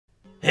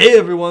Hey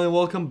everyone, and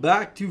welcome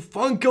back to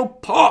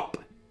Funko Pop!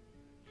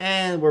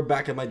 And we're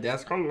back at my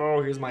desk.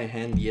 Hello, here's my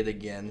hand yet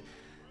again.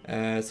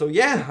 So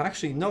yeah,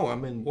 actually no,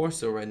 I'm in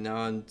Warsaw right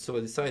now, and so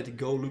I decided to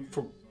go look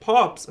for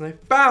pops, and I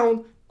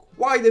found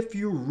quite a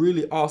few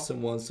really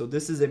awesome ones. So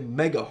this is a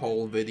mega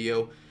haul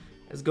video.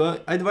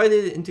 I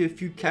divided it into a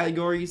few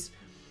categories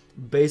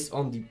based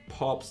on the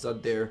pops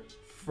that they're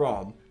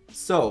from.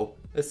 So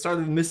let's start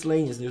with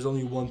miscellaneous. There's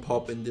only one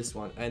pop in this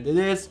one, and it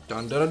is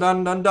dun dun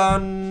dun dun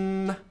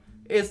dun.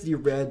 It's the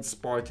red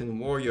Spartan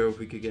warrior. If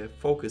we could get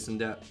focus on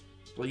that,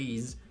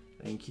 please.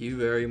 Thank you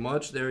very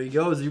much. There he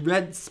goes, the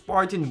red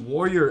Spartan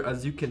warrior.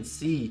 As you can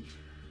see,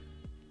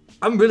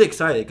 I'm really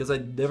excited because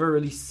I've never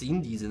really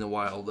seen these in the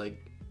wild.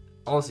 Like,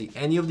 honestly,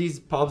 any of these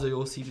pops that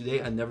you'll see today,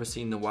 I've never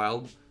seen in the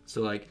wild.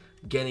 So like,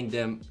 getting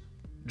them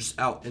just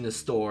out in the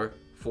store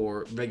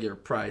for regular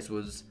price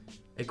was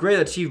a great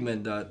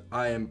achievement that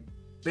I am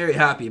very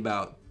happy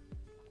about.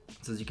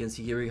 So as you can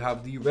see here, we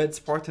have the red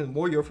Spartan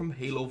warrior from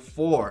Halo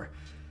 4.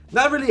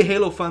 Not really a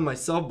Halo fan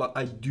myself, but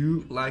I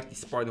do like the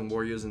Spartan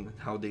warriors and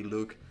how they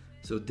look.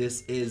 So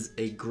this is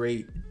a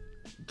great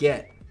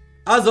get.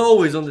 As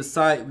always, on the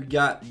side we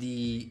got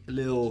the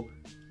little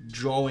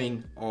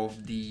drawing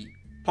of the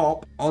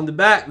pop. On the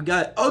back we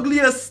got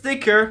ugliest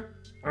sticker.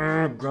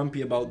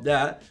 Grumpy about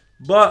that.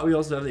 But we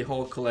also have the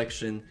whole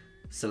collection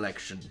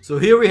selection. So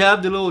here we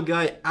have the little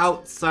guy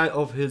outside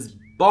of his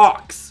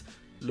box,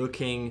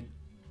 looking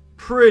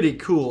pretty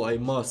cool, I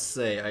must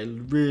say. I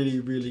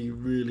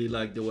really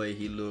like the way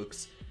he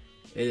looks.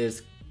 It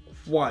is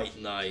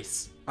quite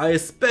nice. I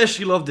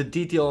especially love the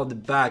detail on the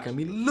back. I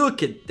mean,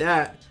 look at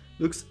that.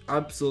 Looks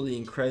absolutely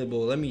incredible.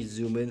 Let me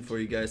zoom in for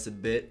you guys a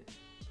bit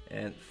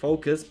and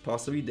focus,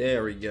 possibly.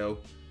 There we go.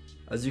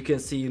 As you can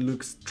see, it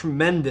looks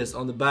tremendous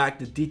on the back.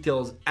 The detail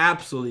is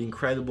absolutely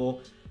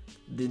incredible.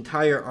 The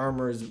entire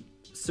armor is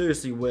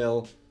seriously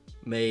well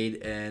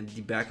made, and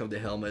the back of the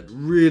helmet,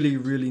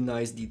 really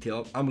nice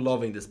detail. I'm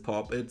loving this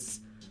pop. It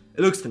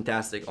looks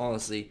fantastic,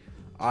 honestly.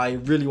 I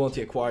really want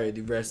to acquire the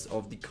rest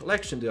of the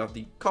collection to have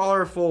the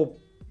colorful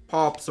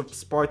pops of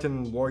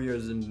Spartan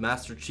warriors and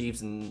Master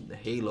Chiefs and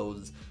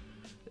Halos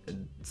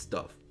and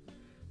stuff.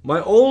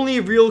 My only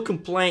real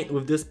complaint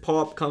with this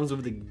pop comes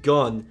with the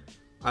gun.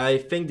 I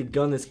think the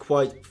gun is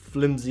quite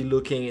flimsy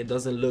looking. It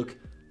doesn't look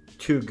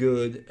too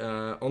good.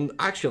 On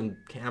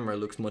camera, it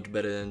looks much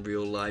better than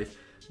real life.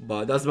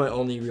 But that's my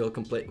only real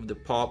complaint with the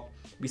pop.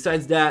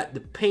 Besides that, the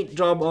paint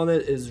job on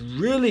it is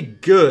really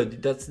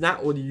good. That's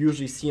not what you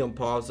usually see on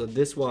pops. So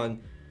this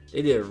one,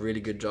 they did a really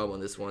good job on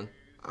this one.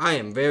 I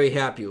am very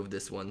happy with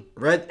this one.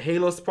 Red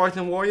Halo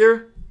Spartan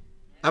Warrior,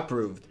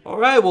 approved.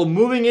 Alright, well,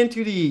 moving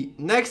into the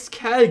next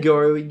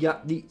category, we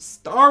got the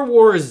Star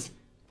Wars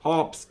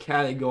pops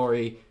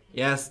category.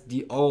 Yes,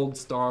 the old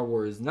Star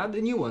Wars, not the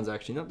new ones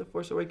actually, not the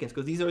Force Awakens,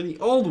 because these are the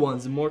old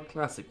ones, the more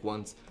classic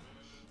ones.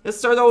 Let's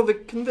start out with a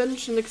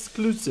convention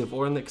exclusive,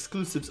 or an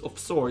exclusive of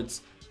sorts.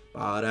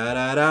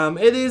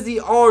 It is the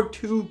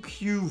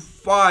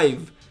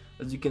R2Q5.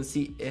 As you can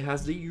see, it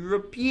has the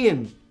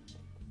European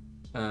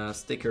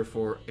sticker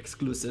for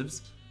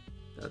exclusives.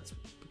 That's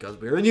because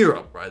we're in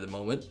Europe right at the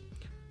moment.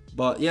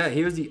 But yeah,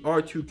 here's the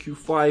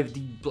R2Q5,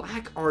 the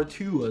black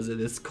R2 as it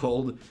is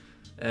called.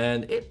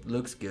 And it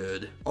looks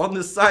good. On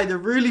the side, a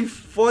really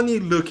funny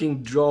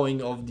looking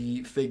drawing of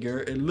the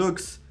figure. It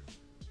looks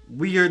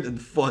weird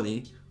and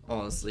funny,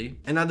 honestly.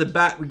 And at the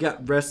back we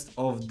got rest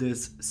of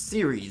this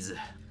series.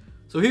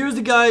 So here's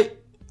the guy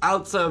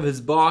outside of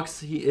his box.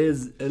 He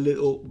is a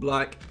little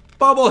black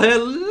bobblehead.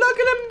 Look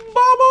at him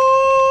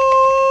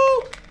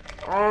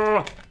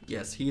bubble!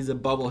 Yes, he's a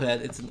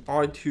bobblehead. It's an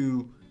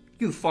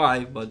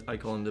R2Q5, but I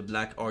call him the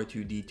black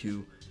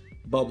R2D2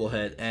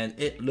 bobblehead, and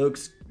it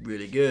looks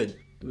really good.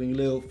 Doing a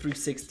little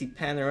 360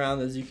 pan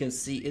around. As you can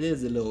see, it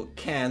is a little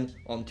can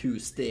on two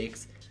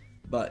sticks,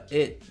 but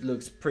it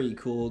looks pretty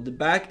cool. The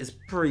back is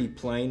pretty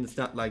plain. It's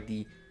not like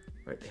the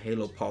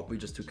Halo pop we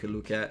just took a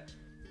look at.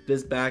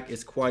 This back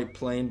is quite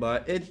plain,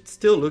 but it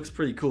still looks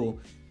pretty cool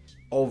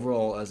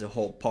overall as a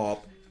whole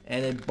pop.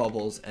 And it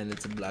bubbles, and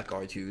it's a black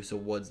R2, so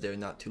what's there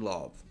not to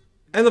love?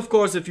 And of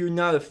course, if you're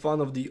not a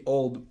fan of the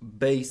old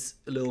base,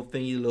 little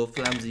thingy, little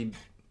flimsy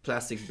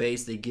plastic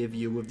base they give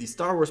you with the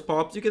Star Wars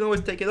pops, you can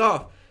always take it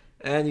off.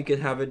 And you can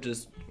have it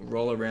just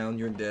roll around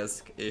your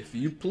desk if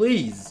you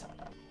please.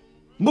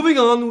 Moving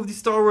on with the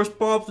Star Wars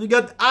pops, we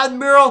got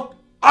Admiral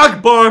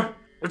Akbar.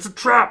 It's a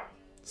trap.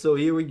 So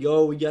here we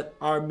go, we got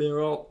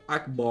Admiral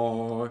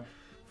Akbar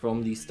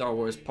from the Star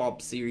Wars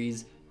pop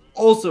series.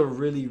 Also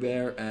really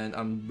rare, and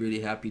I'm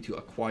really happy to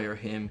acquire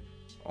him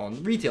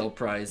on retail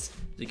price.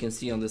 As you can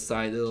see on the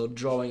side, a little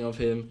drawing of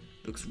him.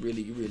 Looks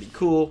really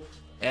cool.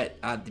 At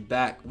the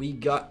back, we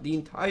got the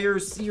entire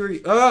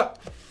series.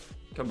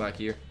 Come back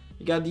here.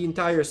 We got the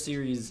entire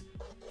series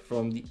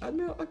from the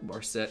Admiral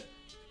Akbar set.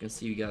 You can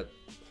see we got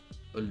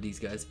all these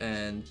guys,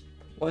 and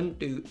 1,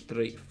 2,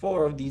 3,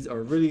 4 of these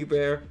are really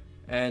rare,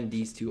 and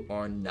these two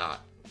are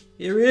not.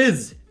 Here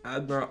is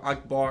Admiral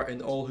Akbar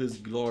in all his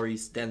glory,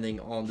 standing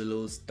on the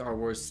little Star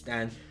Wars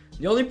stand.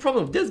 The only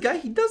problem with this guy,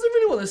 he doesn't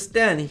really want to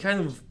stand. He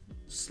kind of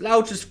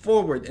slouches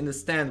forward in the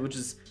stand, which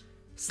is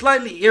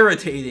slightly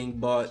irritating,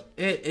 but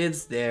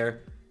it's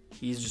there.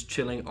 He's just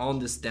chilling on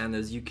the stand,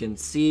 as you can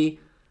see.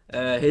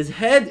 His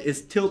head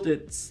is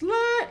tilted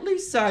slightly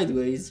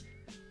sideways,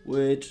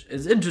 which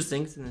is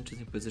interesting. It's an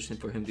interesting position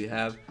for him to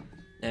have.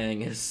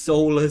 And his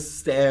soulless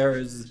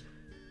stares.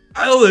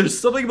 I don't know, there's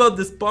something about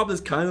this pop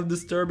that's kind of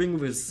disturbing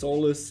with his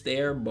soulless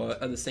stare,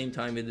 but at the same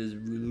time it is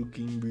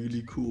looking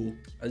really cool.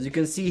 As you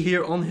can see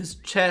here on his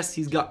chest,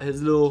 he's got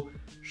his little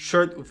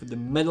shirt with the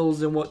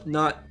medals and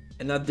whatnot.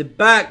 And at the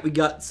back, we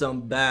got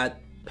some bad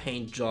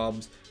paint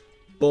jobs,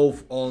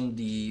 both on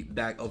the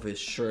back of his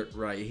shirt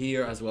right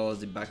here, as well as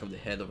the back of the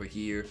head over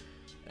here,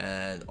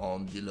 and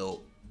on the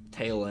little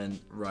tail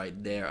end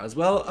right there, as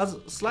well as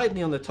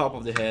slightly on the top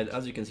of the head.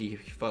 As you can see, he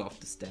fell off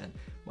the stand.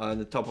 But on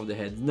the top of the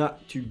head,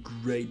 not too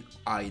great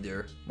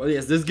either. But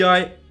yes, this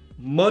guy,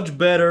 much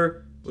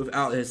better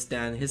without his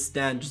stand. His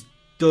stand just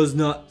does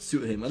not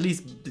suit him. At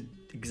least the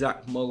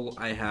exact model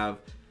I have,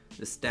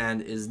 the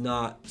stand is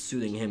not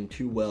suiting him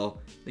too well.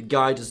 The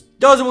guy just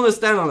doesn't want to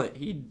stand on it.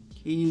 He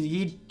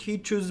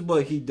chooses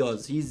what he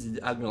does. He's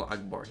Admiral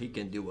Akbar. He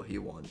can do what he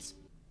wants.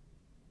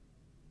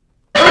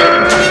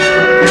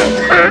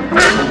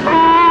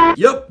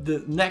 Yep,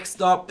 the next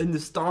stop in the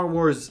Star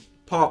Wars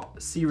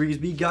Pop series,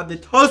 we got the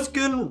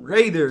Tusken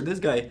Raider. This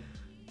guy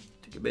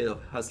took a bit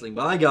of hustling,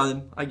 but I got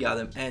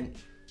him. And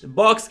the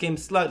box came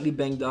slightly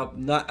banged up,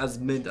 not as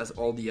mint as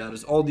all the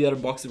others. All the other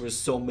boxes were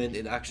so mint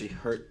it actually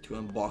hurt to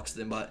unbox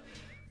them, but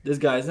this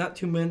guy is not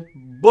too mint,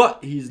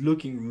 but he's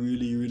looking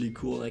really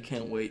cool, and I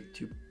can't wait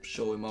to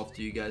show him off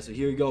to you guys. So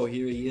here we go,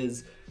 here he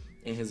is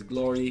in his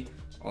glory.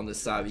 On the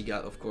side we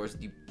got, of course,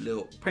 the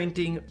little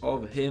painting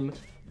of him,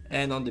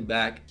 and on the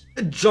back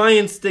a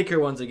giant sticker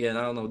once again.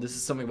 I don't know, this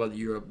is something about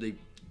Europe, they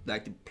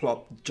like to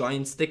plop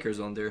giant stickers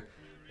on their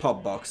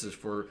pop boxes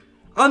for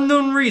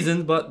unknown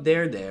reasons, but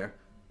they're there.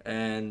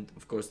 And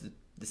of course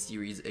the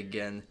series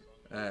again,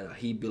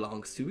 he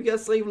belongs to. We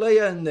got Slave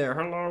Leia in there,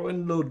 hello,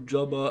 and Lord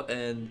Jabba,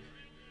 and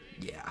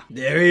yeah,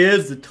 there he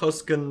is, the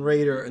Tusken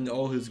Raider in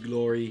all his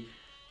glory,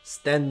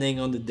 standing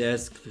on the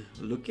desk,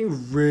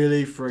 looking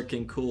really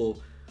freaking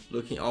cool,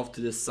 looking off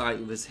to the side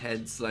with his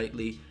head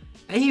slightly,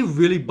 and he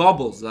really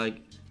bubbles.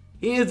 Like,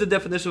 he is the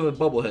definition of a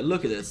bubblehead.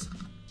 Look at this.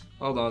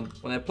 Hold on,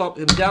 when I plop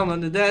him down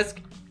on the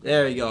desk,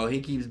 there you go, he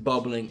keeps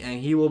bubbling, and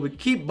he will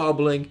keep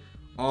bubbling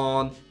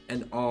on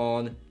and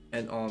on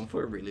and on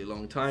for a really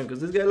long time, because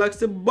this guy likes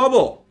to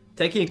bubble.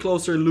 Taking a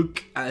closer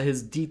look at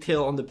his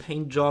detail on the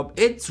paint job,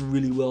 it's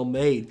really well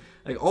made.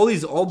 Like, all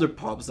these older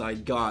pops I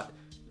got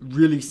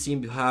really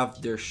seem to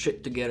have their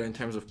shit together in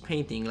terms of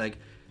painting. Like,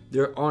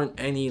 there aren't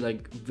any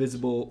like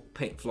visible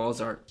paint flaws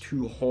that are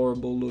too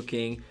horrible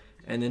looking,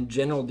 and in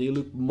general they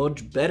look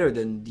much better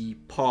than the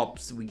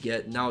pops we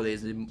get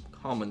nowadays, the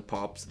common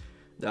pops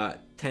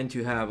that tend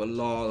to have a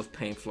lot of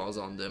paint flaws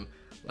on them.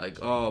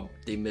 Like, oh,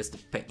 they missed the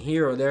paint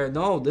here or there.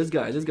 No, this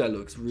guy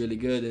looks really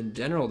good. In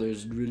general,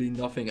 there's really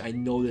nothing I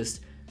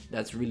noticed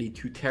that's really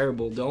too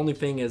terrible. The only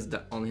thing is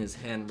that on his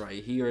hand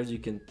right here, as you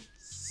can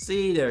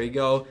see, there you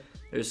go,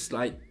 there's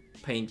slight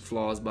paint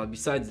flaws, but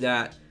besides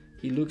that,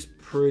 he looks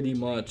pretty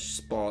much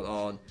spot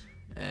on,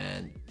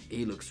 and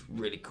he looks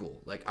really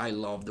cool. Like, I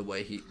love the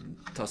way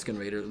Tusken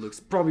Raider looks.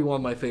 Probably one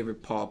of my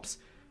favorite pops.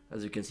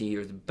 As you can see,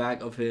 here's the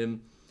back of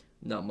him.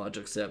 Not much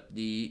except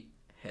the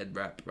head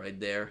wrap right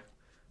there,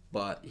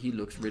 but he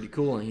looks really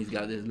cool, and he's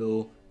got this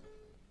little,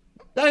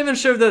 not even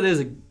sure if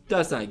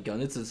that's not a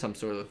gun, it's some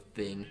sort of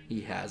thing.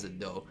 He has it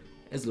though.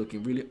 It's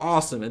looking really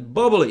awesome and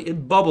bubbly.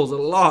 It bubbles a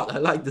lot. I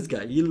like this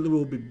guy. He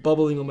will be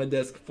bubbling on my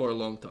desk for a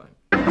long time.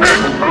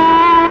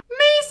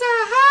 Misa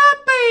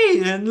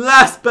happy! And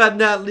last but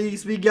not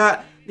least, we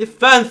got the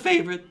fan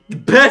favorite, the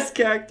best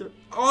character,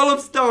 all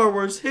of Star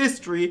Wars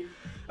history,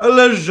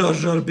 Jar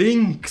Jar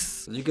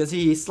Binks. As you can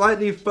see, he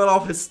slightly fell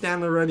off his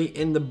stand already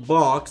in the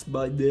box,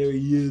 but there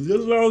he is.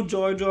 Hello,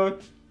 Jar Jar.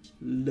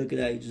 Look at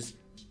that.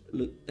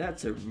 Look,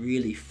 that's a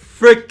really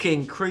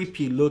freaking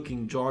creepy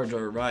looking Jar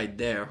Jar right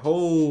there.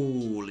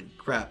 Holy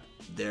crap.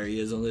 There he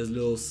is on his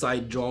little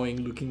side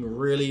drawing, looking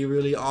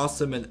really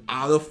awesome and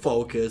out of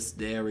focus.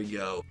 There we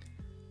go.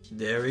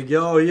 There we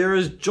go. Here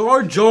is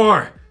Jar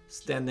Jar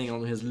standing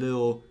on his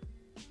little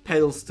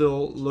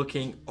pedestal,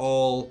 looking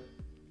all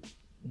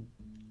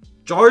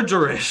Jar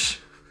Jar-ish.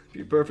 To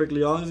be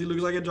perfectly honest, he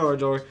looks like a Jar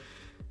Jar.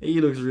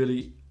 He looks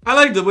really, I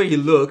like the way he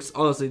looks.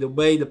 Honestly, the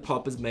way the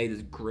pop is made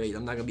is great.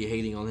 I'm not gonna be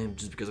hating on him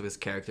just because of his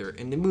character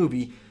in the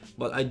movie,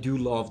 but I do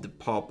love the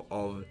pop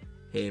of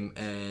him,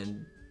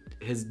 and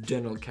his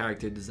general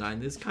character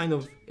design is kind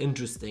of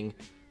interesting.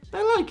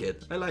 I like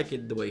it. I like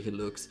it the way he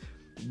looks.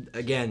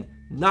 Again,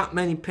 not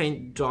many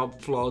paint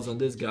job flaws on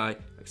this guy,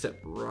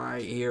 except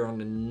right here on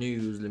the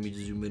nose. Let me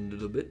zoom in a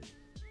little bit.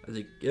 I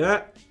think,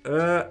 yeah,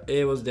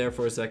 it was there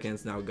for a second.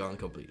 It's now gone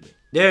completely.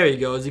 There you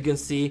go. As you can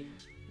see,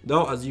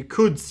 though, as you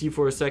could see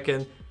for a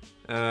second,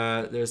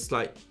 there's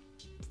slight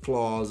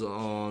flaws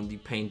on the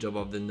paint job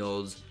of the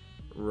nose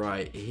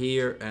right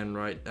here and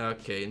right,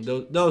 okay, and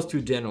those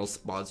two general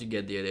spots, you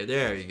get the idea.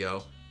 There you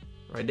go,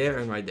 right there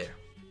and right there.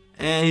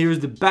 And here's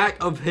the back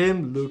of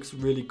him. Looks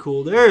really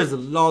cool. There's a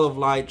lot of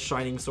light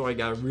shining, so I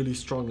got really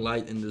strong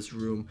light in this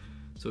room.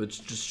 So it's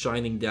just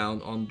shining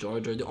down on Jar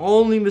Jar. The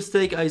only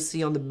mistake I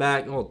see on the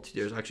back, oh,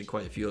 there's actually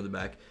quite a few on the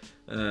back.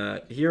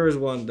 Here is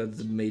one that's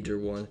the major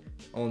one.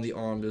 On the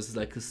arm, there's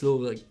like this little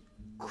like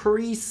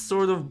crease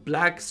sort of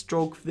black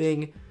stroke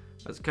thing.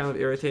 That's kind of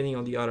irritating.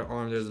 On the other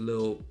arm, there's a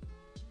little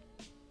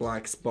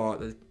black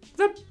spot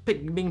that's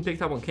being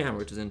picked up on camera,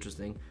 which is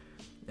interesting.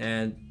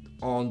 And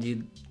on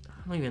the,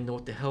 I don't even know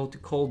what the hell to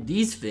call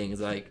these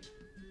things, like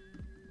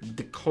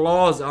the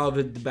claws out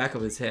of the back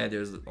of his head,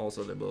 there's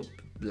also a little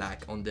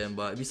black on them,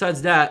 but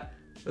besides that,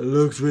 it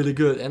looks really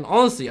good. And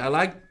honestly, I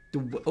like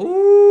the,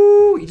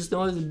 oh, you just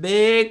noticed a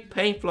big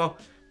paint flaw.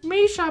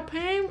 Misha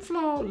paint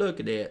flaw, look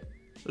at it.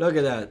 Look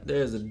at that,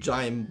 there's a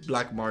giant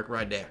black mark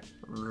right there.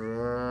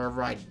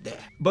 Right there.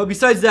 But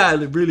besides that,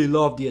 I really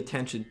love the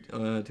attention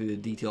to the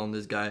detail on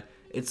this guy.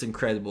 It's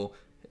incredible.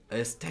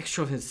 His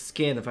texture of his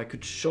skin, if I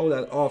could show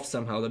that off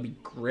somehow, that'd be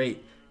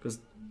great, because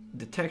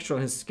the texture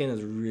on his skin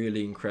is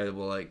really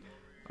incredible. Like,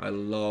 I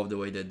love the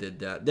way they did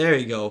that. There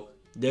you go.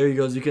 There you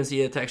go. As you can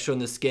see the texture on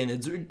the skin,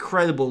 it's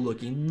incredible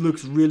looking. It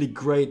looks really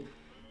great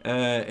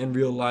in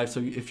real life. So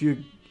if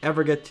you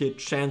ever get the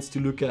chance to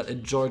look at a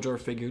Jar Jar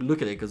figure,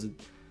 look at it, because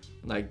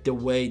like the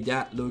way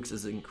that looks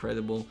is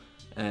incredible.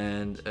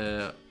 And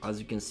as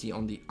you can see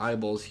on the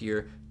eyeballs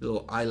here, the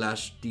little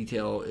eyelash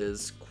detail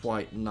is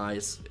quite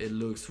nice. It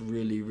looks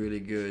really, really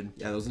good.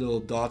 Yeah, those little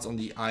dots on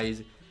the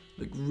eyes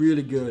look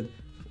really good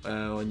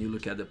when you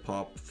look at the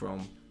pop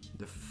from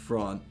the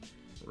front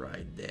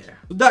right there.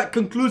 So that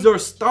concludes our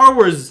Star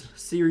Wars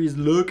series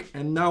look,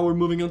 and now we're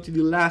moving on to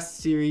the last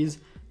series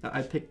that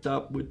I picked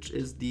up, which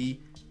is the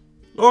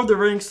Lord of the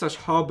Rings /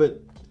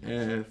 Hobbit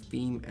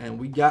theme, and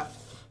we got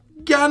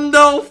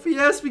Gandalf.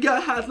 Yes, we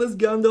got hatless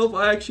Gandalf.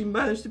 I actually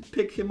managed to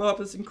pick him up.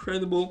 It's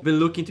incredible. Been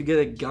looking to get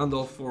a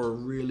Gandalf for a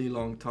really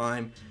long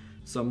time,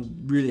 so I'm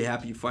really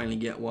happy to finally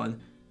get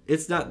one.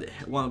 It's not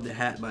one of the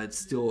hat, but it's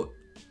still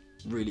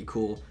really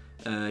cool.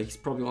 He's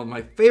probably one of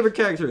my favorite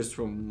characters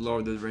from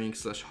Lord of the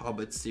Rings /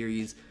 Hobbit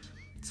series,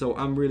 so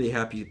I'm really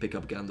happy to pick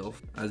up Gandalf.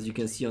 As you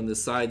can see on the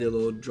side, the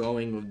little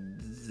drawing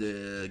of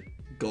the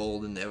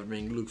gold and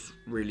everything looks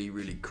really,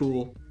 really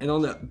cool. And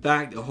on the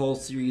back, the whole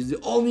series, the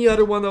only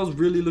other one I was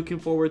really looking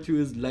forward to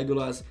is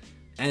Legolas,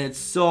 and it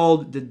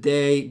sold the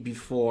day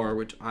before,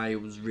 which I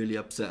was really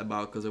upset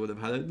about, because I would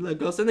have had a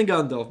Legolas and a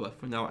Gandalf, but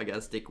for now I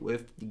gotta stick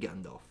with the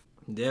Gandalf.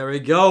 There we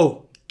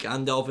go,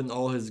 Gandalf in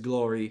all his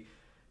glory,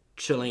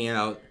 chilling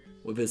out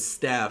with his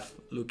staff,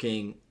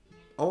 looking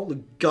all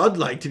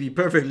godlike, to be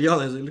perfectly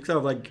honest. It looks kind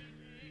of like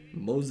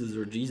Moses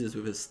or Jesus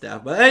with his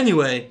staff. But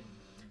anyway,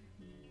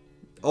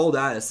 all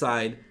that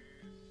aside,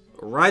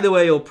 right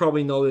away you'll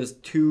probably notice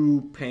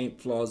two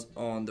paint flaws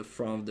on the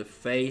front of the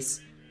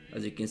face.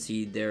 As you can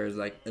see, there's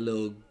like a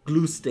little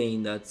glue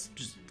stain that's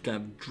just kind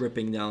of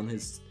dripping down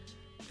his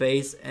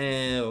face.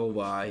 And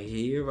over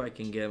here, if I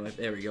can get my,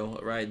 there we go,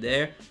 right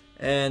there.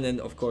 And then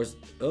of course,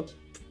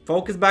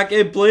 focus back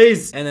in,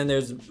 please. And then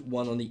there's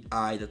one on the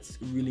eye that's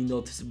really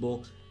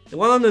noticeable. The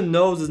one on the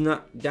nose is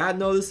not that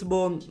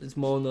noticeable. It's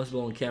more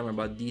noticeable on camera,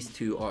 but these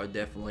two are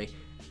definitely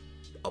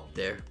up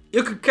there.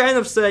 You could kind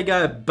of say I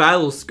got a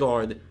battle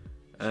scarred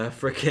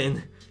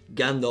freaking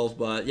Gandalf,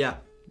 but yeah,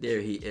 there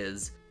he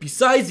is.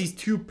 Besides these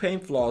two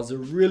paint flaws, there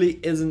really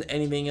isn't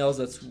anything else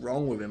that's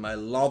wrong with him. I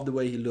love the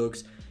way he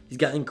looks. He's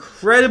got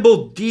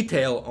incredible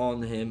detail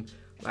on him.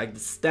 Like, the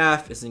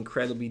staff is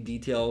incredibly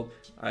detailed.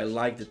 I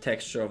like the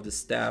texture of the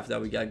staff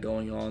that we got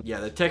going on. Yeah,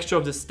 the texture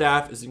of the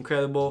staff is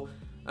incredible.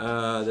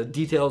 The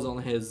details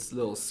on his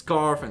little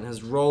scarf and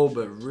his robe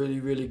are really,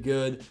 really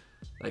good.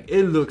 Like,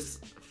 it looks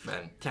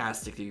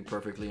fantastic, to be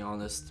perfectly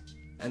honest.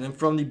 And then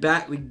from the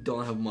back, we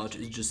don't have much.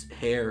 It's just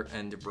hair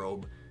and the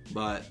robe.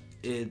 But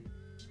it,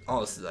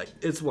 honestly, like,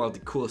 it's one of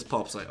the coolest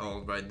pops I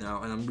own right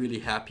now, and I'm really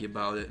happy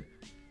about it.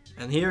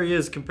 And here he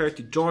is compared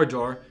to Jar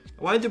Jar.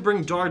 I wanted to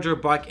bring Jar Jar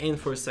back in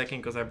for a second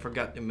because I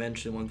forgot to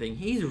mention one thing.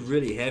 He's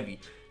really heavy.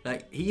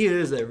 Like, he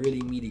is a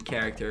really meaty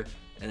character.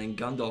 And then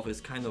Gandalf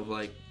is kind of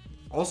like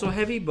also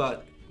heavy,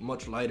 but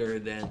much lighter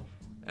than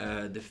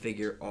the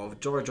figure of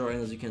Jar Jar.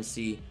 And as you can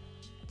see,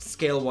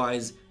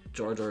 scale-wise,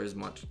 Jar Jar is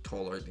much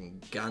taller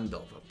than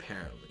Gandalf,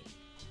 apparently.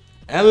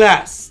 And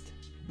last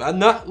but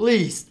not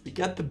least, we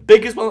got the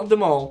biggest one of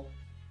them all.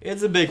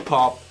 It's a big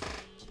pop.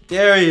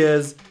 There he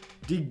is.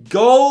 The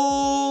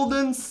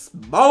Golden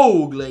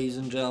Smaug, ladies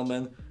and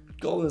gentlemen.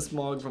 Golden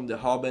Smaug from The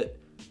Hobbit.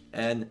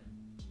 And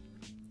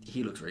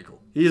he looks really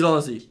cool. He's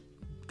honestly,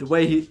 the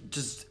way he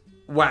just,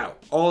 wow,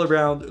 all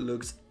around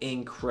looks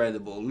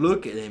incredible.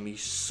 Look at him.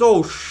 He's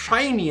so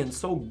shiny and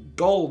so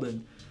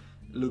golden.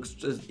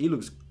 He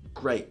looks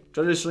great.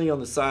 Traditionally on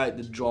the side,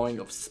 the drawing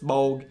of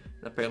Smaug.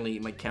 Apparently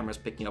my camera's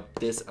picking up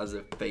this as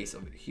a face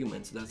of a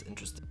human, so that's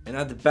interesting. And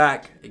at the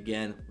back,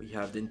 again, we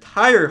have the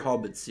entire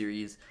Hobbit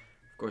series.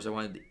 Of course, I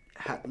wanted the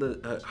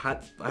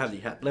I have the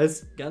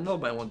hatless Gandalf,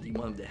 but I want the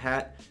one of the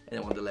hat, and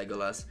I want the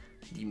Legolas,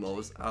 the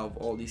most out of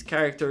all these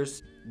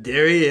characters.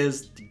 There he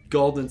is, the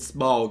Golden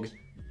Smaug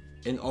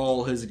in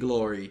all his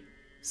glory,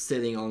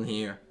 sitting on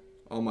here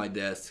on my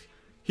desk.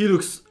 He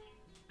looks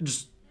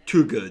just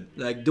too good.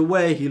 Like the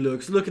way he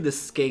looks, look at the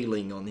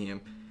scaling on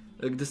him.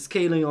 Like the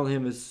scaling on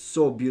him is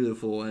so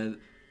beautiful, and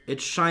it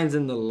shines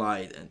in the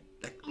light. And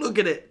like, look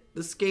at it,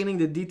 the scaling,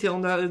 the detail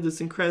on that is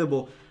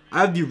incredible.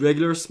 I have the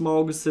regular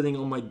Smaug sitting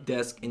on my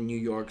desk in New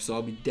York, so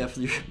I'll be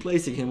definitely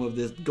replacing him with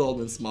this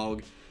golden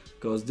Smaug,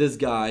 because this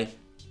guy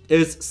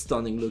is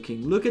stunning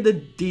looking. Look at the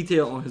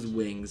detail on his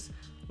wings.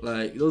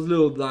 Like those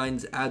little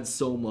lines add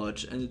so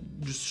much, and it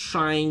just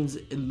shines.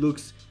 It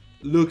looks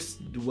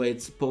the way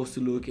it's supposed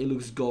to look. It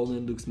looks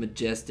golden, looks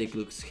majestic,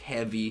 looks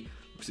heavy,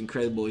 looks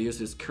incredible. Here's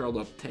his curled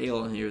up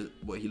tail, and here's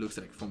what he looks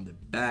like from the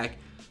back.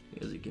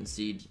 As you can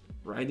see,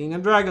 riding a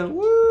dragon.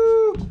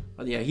 Woo!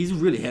 But yeah, he's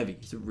really heavy.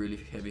 He's a really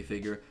heavy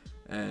figure,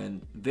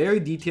 and very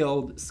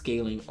detailed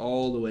scaling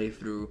all the way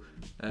through.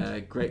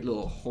 Great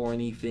little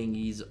horny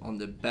thingies on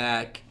the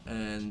back,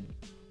 and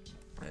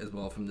as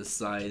well from the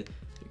side.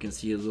 You can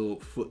see his little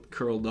foot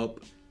curled up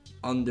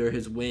under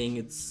his wing.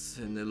 It's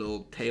in the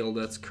little tail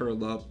that's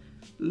curled up.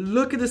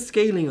 Look at the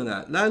scaling on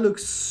that. That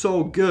looks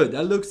so good.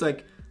 That looks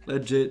like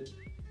legit,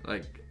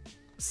 like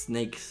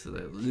snake's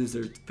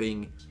lizard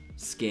thing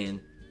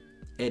skin.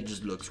 It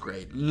just looks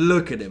great.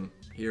 Look at him.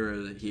 Here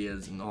he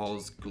is in all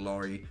his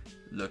glory,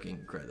 looking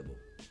incredible.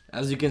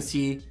 As you can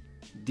see,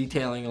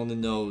 detailing on the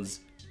nose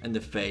and the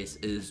face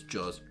is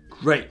just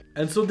great.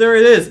 And so there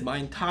it is, my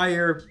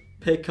entire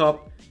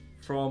pickup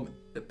from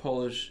the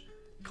Polish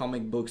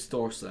comic book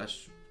store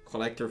slash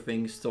collector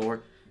thing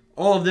store.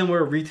 All of them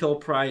were retail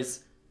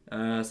price,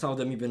 some of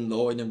them even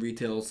lower than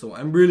retail, so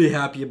I'm really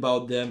happy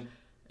about them,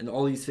 and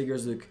all these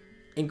figures look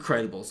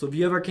incredible. So if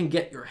you ever can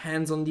get your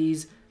hands on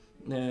these,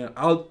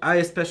 I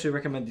especially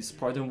recommend the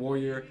Spartan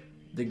Warrior,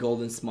 the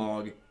Golden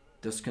Smaug,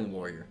 the Tusken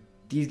Warrior.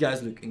 These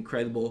guys look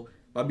incredible.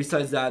 But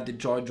besides that, the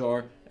Jar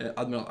Jar,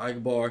 Admiral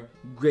Akbar,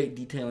 great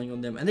detailing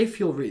on them, and they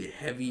feel really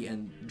heavy.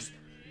 And just,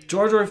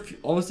 Jar Jar,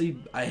 honestly,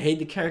 I hate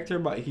the character,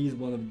 but he's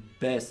one of the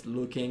best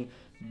looking,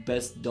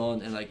 best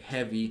done, and like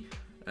heavy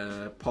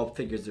pop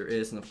figures there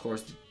is. And of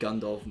course,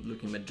 Gandalf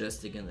looking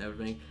majestic and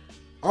everything.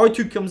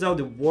 R2 comes out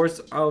the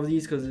worst out of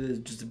these because it is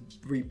just a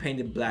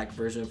repainted black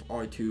version of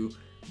R2,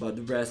 but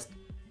the rest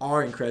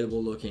are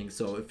incredible looking.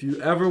 So if you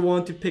ever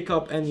want to pick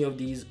up any of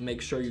these,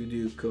 make sure you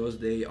do, because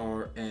they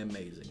are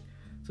amazing.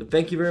 So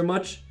thank you very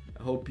much.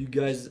 I hope you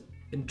guys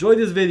enjoyed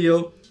this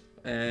video,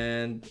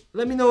 and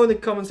let me know in the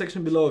comment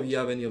section below if you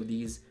have any of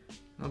these.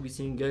 I'll be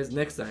seeing you guys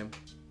next time.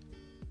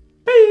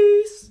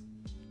 Peace!